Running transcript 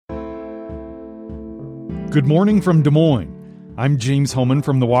Good morning from Des Moines. I'm James Hohmann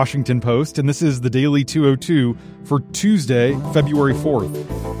from The Washington Post, and this is the Daily 202 for Tuesday, February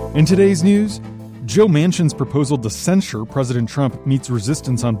 4th. In today's news, Joe Manchin's proposal to censure President Trump meets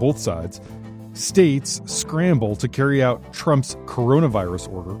resistance on both sides. States scramble to carry out Trump's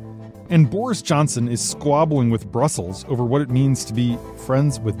coronavirus order. And Boris Johnson is squabbling with Brussels over what it means to be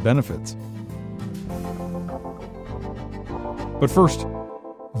friends with benefits. But first,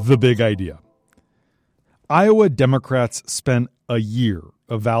 the big idea. Iowa Democrats spent a year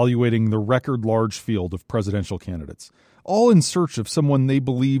evaluating the record-large field of presidential candidates, all in search of someone they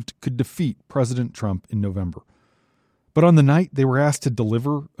believed could defeat President Trump in November. But on the night they were asked to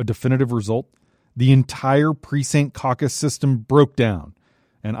deliver a definitive result, the entire precinct caucus system broke down,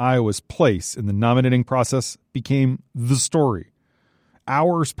 and Iowa's place in the nominating process became the story.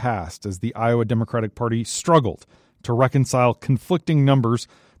 Hours passed as the Iowa Democratic Party struggled to reconcile conflicting numbers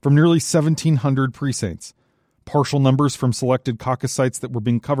from nearly 1,700 precincts. Partial numbers from selected caucus sites that were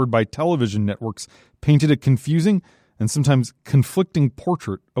being covered by television networks painted a confusing and sometimes conflicting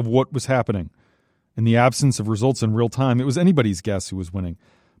portrait of what was happening. In the absence of results in real time, it was anybody's guess who was winning.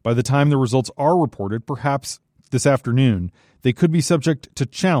 By the time the results are reported, perhaps this afternoon, they could be subject to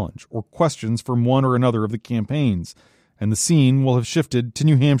challenge or questions from one or another of the campaigns, and the scene will have shifted to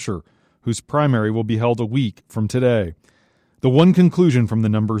New Hampshire, whose primary will be held a week from today. The one conclusion from the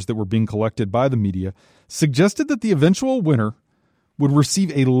numbers that were being collected by the media suggested that the eventual winner would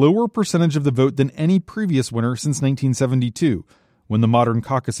receive a lower percentage of the vote than any previous winner since 1972, when the modern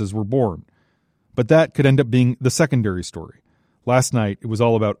caucuses were born. But that could end up being the secondary story. Last night, it was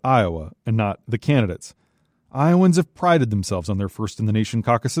all about Iowa and not the candidates. Iowans have prided themselves on their first-in-the-nation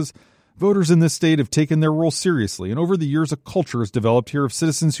caucuses. Voters in this state have taken their role seriously, and over the years, a culture has developed here of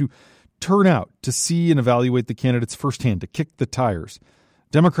citizens who turn out to see and evaluate the candidates firsthand, to kick the tires.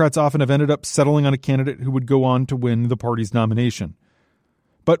 Democrats often have ended up settling on a candidate who would go on to win the party's nomination.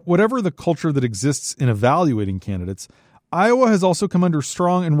 But whatever the culture that exists in evaluating candidates, Iowa has also come under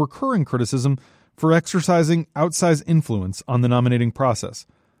strong and recurring criticism for exercising outsized influence on the nominating process.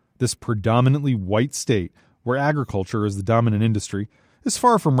 This predominantly white state, where agriculture is the dominant industry, is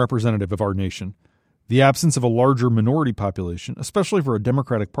far from representative of our nation. The absence of a larger minority population, especially for a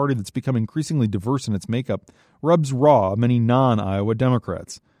Democratic Party that's become increasingly diverse in its makeup, rubs raw many non-Iowa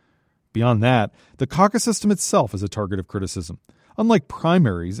Democrats. Beyond that, the caucus system itself is a target of criticism. Unlike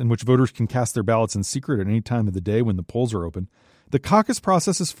primaries, in which voters can cast their ballots in secret at any time of the day when the polls are open, the caucus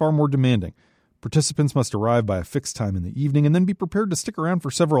process is far more demanding. Participants must arrive by a fixed time in the evening and then be prepared to stick around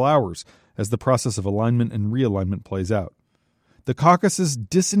for several hours as the process of alignment and realignment plays out. The caucuses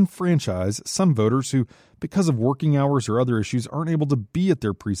disenfranchise some voters who, because of working hours or other issues, aren't able to be at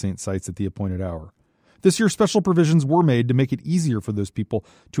their precinct sites at the appointed hour. This year, special provisions were made to make it easier for those people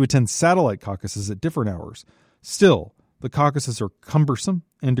to attend satellite caucuses at different hours. Still, the caucuses are cumbersome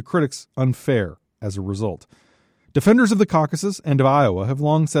and, to critics, unfair as a result. Defenders of the caucuses and of Iowa have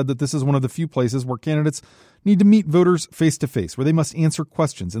long said that this is one of the few places where candidates need to meet voters face-to-face, where they must answer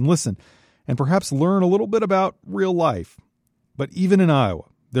questions and listen, and perhaps learn a little bit about real life. But even in Iowa,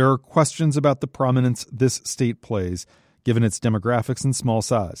 there are questions about the prominence this state plays, given its demographics and small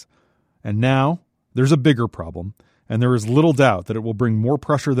size. And now, there's a bigger problem, and there is little doubt that it will bring more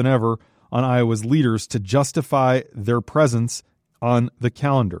pressure than ever on Iowa's leaders to justify their presence on the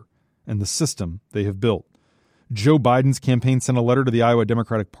calendar and the system they have built. Joe Biden's campaign sent a letter to the Iowa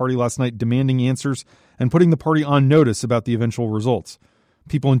Democratic Party last night demanding answers and putting the party on notice about the eventual results.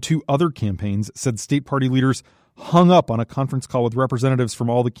 People in two other campaigns said state party leaders hung up on a conference call with representatives from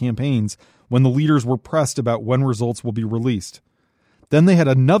all the campaigns when the leaders were pressed about when results will be released. Then they had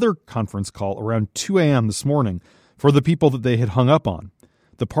another conference call around 2 a.m. this morning for the people that they had hung up on.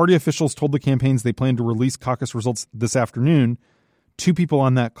 The party officials told the campaigns they planned to release caucus results this afternoon. Two people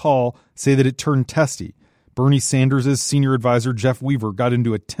on that call say that it turned testy. Bernie Sanders' senior advisor, Jeff Weaver, got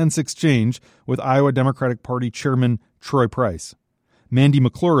into a tense exchange with Iowa Democratic Party Chairman Troy Price. Mandy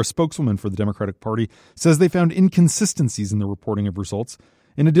McClure, a spokeswoman for the Democratic Party, says they found inconsistencies in the reporting of results.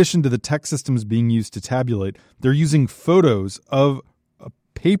 In addition to the tech systems being used to tabulate, they're using photos of a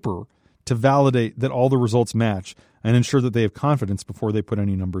paper to validate that all the results match and ensure that they have confidence before they put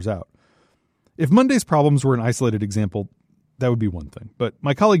any numbers out. If Monday's problems were an isolated example, that would be one thing. But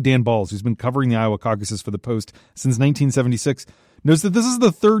my colleague Dan Balls, who's been covering the Iowa caucuses for the Post since 1976, knows that this is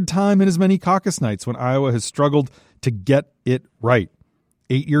the third time in as many caucus nights when Iowa has struggled to get it right.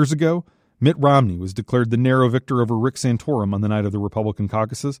 8 years ago, Mitt Romney was declared the narrow victor over Rick Santorum on the night of the Republican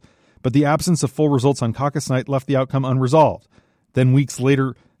caucuses, but the absence of full results on caucus night left the outcome unresolved. Then weeks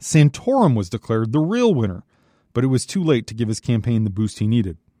later, Santorum was declared the real winner, but it was too late to give his campaign the boost he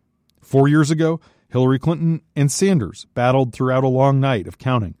needed. 4 years ago, Hillary Clinton and Sanders battled throughout a long night of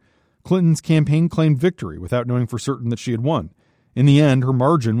counting. Clinton's campaign claimed victory without knowing for certain that she had won. In the end, her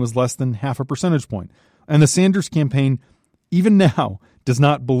margin was less than half a percentage point. And the Sanders campaign, even now, does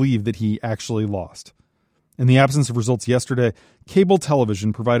not believe that he actually lost. In the absence of results yesterday, cable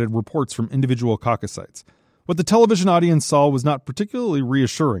television provided reports from individual caucus sites. What the television audience saw was not particularly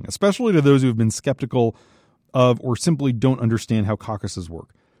reassuring, especially to those who have been skeptical of or simply don't understand how caucuses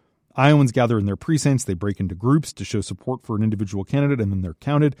work. Iowans gather in their precincts, they break into groups to show support for an individual candidate, and then they're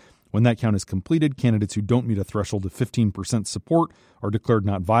counted. When that count is completed, candidates who don't meet a threshold of 15% support are declared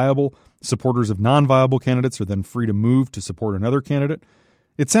not viable. Supporters of non-viable candidates are then free to move to support another candidate.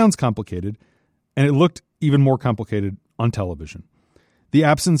 It sounds complicated, and it looked even more complicated on television. The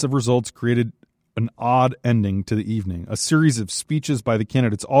absence of results created an odd ending to the evening, a series of speeches by the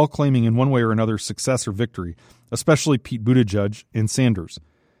candidates all claiming in one way or another success or victory, especially Pete Buttigieg and Sanders.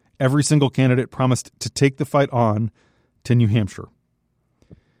 Every single candidate promised to take the fight on to New Hampshire.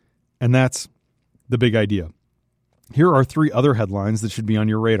 And that's the big idea. Here are 3 other headlines that should be on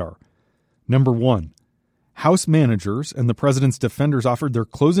your radar. Number 1, House managers and the president's defenders offered their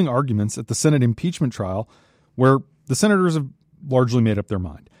closing arguments at the Senate impeachment trial, where the senators have largely made up their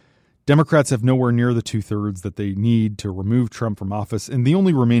mind. Democrats have nowhere near the 2/3 that they need to remove Trump from office, and the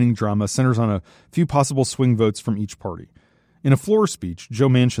only remaining drama centers on a few possible swing votes from each party. In a floor speech, Joe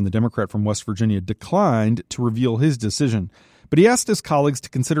Manchin, the Democrat from West Virginia, declined to reveal his decision, but he asked his colleagues to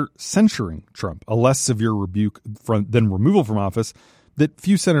consider censuring Trump, a less severe rebuke than removal from office that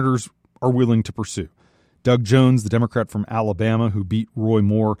few senators are willing to pursue. Doug Jones, the Democrat from Alabama who beat Roy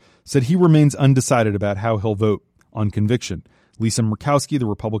Moore, said he remains undecided about how he'll vote on conviction. Lisa Murkowski, the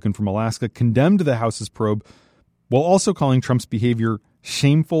Republican from Alaska, condemned the House's probe while also calling Trump's behavior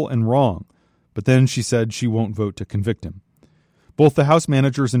shameful and wrong. But then she said she won't vote to convict him. Both the House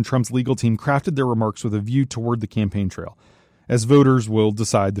managers and Trump's legal team crafted their remarks with a view toward the campaign trail, as voters will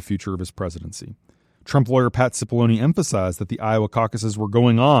decide the future of his presidency. Trump lawyer Pat Cipollone emphasized that the Iowa caucuses were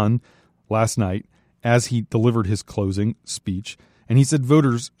going on last night as he delivered his closing speech, and he said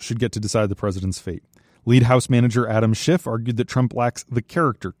voters should get to decide the president's fate. Lead House manager Adam Schiff argued that Trump lacks the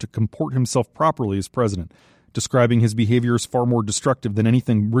character to comport himself properly as president, describing his behavior as far more destructive than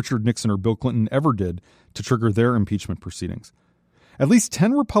anything Richard Nixon or Bill Clinton ever did to trigger their impeachment proceedings. At least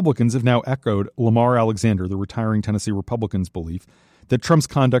 10 Republicans have now echoed Lamar Alexander, the retiring Tennessee Republican's belief that Trump's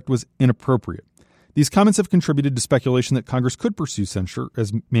conduct was inappropriate. These comments have contributed to speculation that Congress could pursue censure,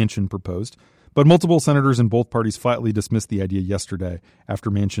 as Manchin proposed, but multiple senators in both parties flatly dismissed the idea yesterday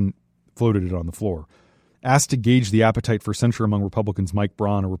after Manchin floated it on the floor. Asked to gauge the appetite for censure among Republicans, Mike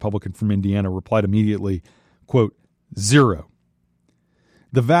Braun, a Republican from Indiana, replied immediately, quote, 0.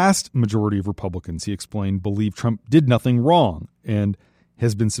 The vast majority of Republicans, he explained, believe Trump did nothing wrong and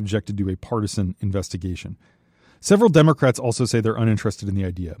has been subjected to a partisan investigation. Several Democrats also say they're uninterested in the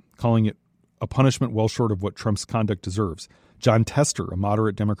idea, calling it a punishment well short of what Trump's conduct deserves. John Tester, a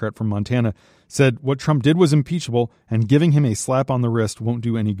moderate Democrat from Montana, said what Trump did was impeachable and giving him a slap on the wrist won't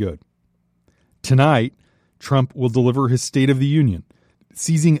do any good. Tonight, Trump will deliver his State of the Union,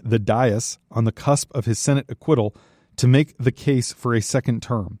 seizing the dais on the cusp of his Senate acquittal to make the case for a second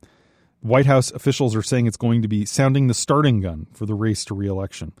term. White House officials are saying it's going to be sounding the starting gun for the race to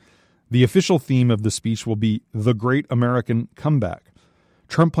re-election. The official theme of the speech will be the Great American Comeback.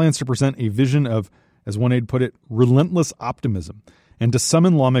 Trump plans to present a vision of, as one aide put it, relentless optimism, and to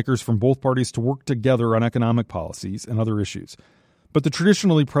summon lawmakers from both parties to work together on economic policies and other issues. But the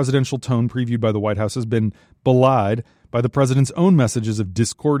traditionally presidential tone previewed by the White House has been belied by the president's own messages of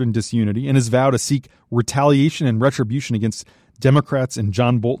discord and disunity and his vow to seek retaliation and retribution against Democrats and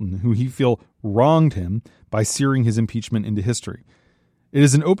John Bolton, who he feel wronged him by searing his impeachment into history. It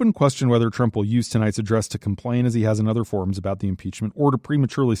is an open question whether Trump will use tonight's address to complain, as he has in other forums, about the impeachment, or to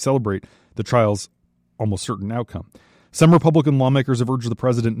prematurely celebrate the trial's almost certain outcome. Some Republican lawmakers have urged the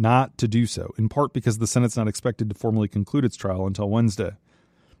president not to do so, in part because the Senate's not expected to formally conclude its trial until Wednesday.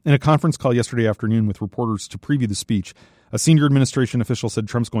 In a conference call yesterday afternoon with reporters to preview the speech, a senior administration official said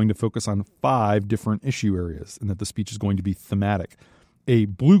Trump's going to focus on 5 different issue areas and that the speech is going to be thematic. A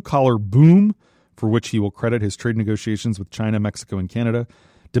blue-collar boom, for which he will credit his trade negotiations with China, Mexico, and Canada,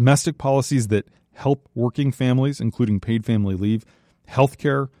 domestic policies that help working families, including paid family leave,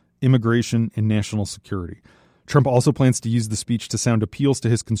 healthcare, immigration, and national security. Trump also plans to use the speech to sound appeals to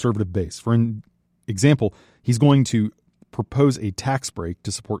his conservative base. For example, he's going to propose a tax break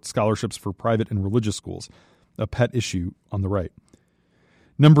to support scholarships for private and religious schools, a pet issue on the right.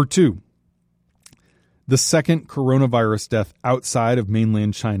 Number 2, the second coronavirus death outside of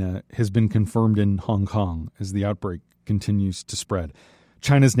mainland China has been confirmed in Hong Kong as the outbreak continues to spread.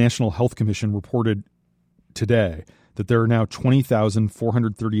 China's National Health Commission reported today that there are now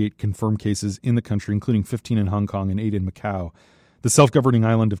 20,438 confirmed cases in the country, including 15 in Hong Kong and 8 in Macau. The self-governing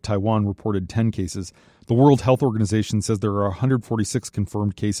island of Taiwan reported 10 cases. The World Health Organization says there are 146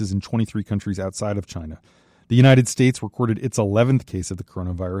 confirmed cases in 23 countries outside of China. The United States recorded its 11th case of the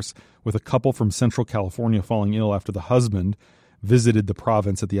coronavirus, with a couple from Central California falling ill after the husband visited the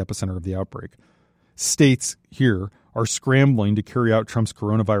province at the epicenter of the outbreak. States here are scrambling to carry out Trump's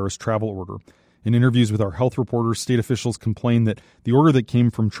coronavirus travel order. In interviews with our health reporters, state officials complained that the order that came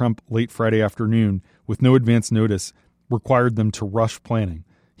from Trump late Friday afternoon, with no advance notice, required them to rush planning.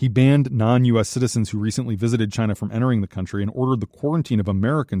 He banned non-U.S. citizens who recently visited China from entering the country and ordered the quarantine of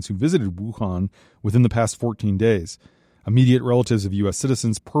Americans who visited Wuhan within the past 14 days. Immediate relatives of U.S.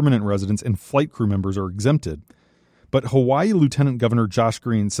 citizens, permanent residents, and flight crew members are exempted. But Hawaii Lieutenant Governor Josh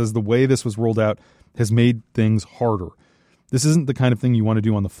Green says the way this was rolled out has made things harder. This isn't the kind of thing you want to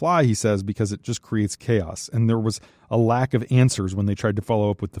do on the fly, he says, because it just creates chaos. And there was a lack of answers when they tried to follow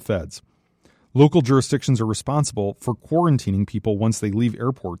up with the feds. Local jurisdictions are responsible for quarantining people once they leave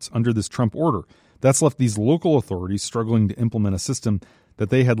airports under this Trump order. That's left these local authorities struggling to implement a system that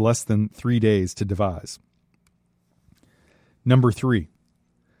they had less than 3 days to devise. Number 3.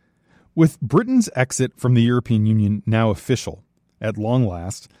 With Britain's exit from the European Union now official, at long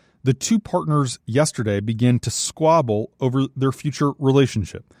last, the two partners yesterday began to squabble over their future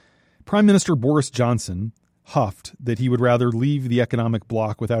relationship. Prime Minister Boris Johnson huffed that he would rather leave the economic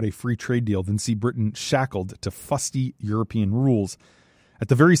bloc without a free trade deal than see Britain shackled to fusty European rules. At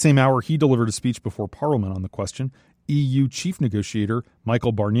the very same hour he delivered a speech before Parliament on the question, EU chief negotiator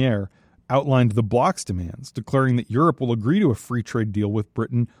Michael Barnier outlined the bloc's demands, declaring that Europe will agree to a free trade deal with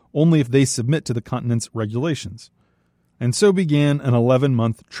Britain only if they submit to the continent's regulations. And so began an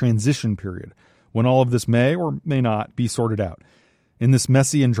 11-month transition period, when all of this may or may not be sorted out. In this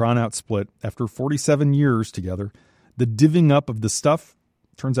messy and drawn-out split, after 47 years together, the divvying up of the stuff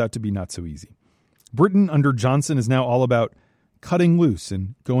turns out to be not so easy. Britain under Johnson is now all about cutting loose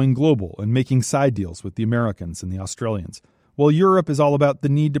and going global and making side deals with the Americans and the Australians, while Europe is all about the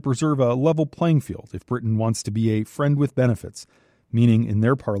need to preserve a level playing field if Britain wants to be a friend with benefits, meaning, in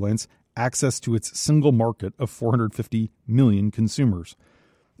their parlance, access to its single market of 450 million consumers.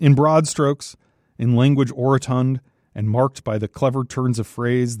 In broad strokes, in language orotund, and marked by the clever turns of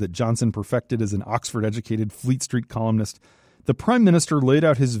phrase that Johnson perfected as an Oxford-educated Fleet Street columnist, the Prime Minister laid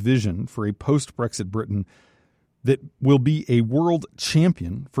out his vision for a post-Brexit Britain that will be a world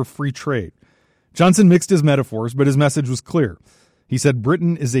champion for free trade. Johnson mixed his metaphors, but his message was clear. He said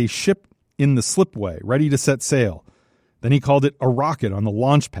Britain is a ship in the slipway, ready to set sail. Then he called it a rocket on the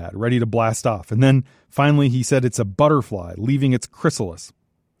launch pad, ready to blast off. And then, finally, he said it's a butterfly leaving its chrysalis.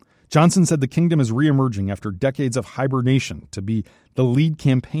 Johnson said the kingdom is reemerging after decades of hibernation to be the lead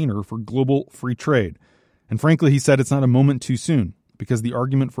campaigner for global free trade. And frankly, he said it's not a moment too soon, because the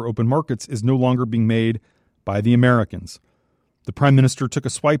argument for open markets is no longer being made by the Americans. The Prime Minister took a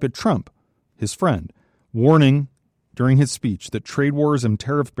swipe at Trump, his friend, warning during his speech that trade wars and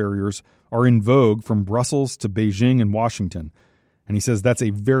tariff barriers are in vogue from Brussels to Beijing and Washington. And he says that's a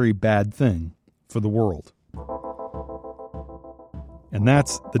very bad thing for the world. And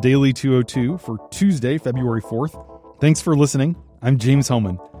that's the Daily 202 for Tuesday, February 4th. Thanks for listening. I'm James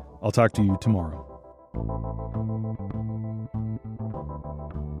Hohmann. I'll talk to you tomorrow.